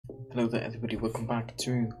Hello there everybody, welcome back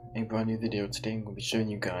to a brand new video. Today I'm going to be showing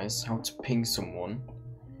you guys how to ping someone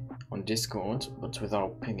on Discord, but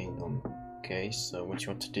without pinging them. Okay, so what you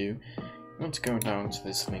want to do, you want to go down to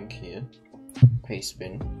this link here,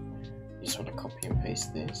 Pastebin. You just want to copy and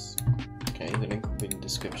paste this. Okay, the link will be in the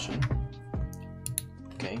description.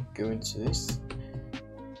 Okay, go into this.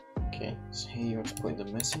 Okay, so here you want to put in the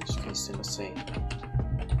message. Okay, so let's say,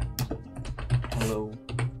 hello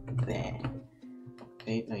there.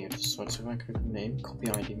 Okay, now you just want to right click on the name, copy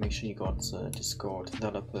ID, make sure you got Discord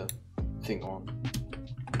developer thing on.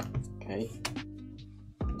 Okay,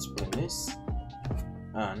 let's put in this,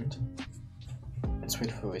 and let's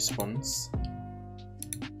wait for a response.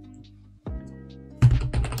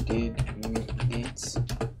 Did you get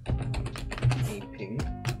a ping?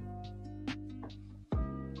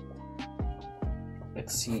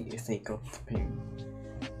 Let's see if they got the ping.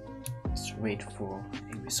 Let's wait for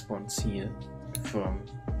a response here from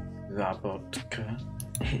Rabotka,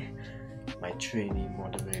 my trainee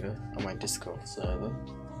moderator on my Discord server.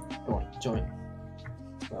 Go on, join.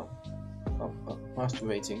 Well, after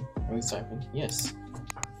waiting, are we typing? Yes.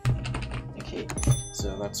 Okay,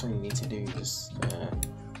 so that's all you need to do. Just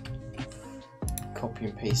copy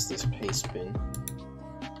and paste this Pastebin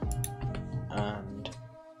and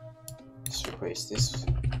just replace this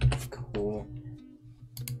core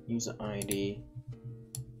user ID.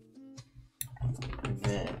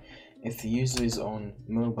 There. If the user is on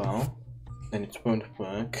mobile, then it won't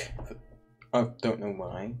work. I don't know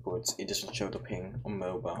why, but it doesn't show the ping on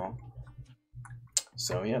mobile.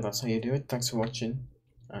 So yeah, that's how you do it. Thanks for watching,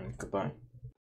 and goodbye.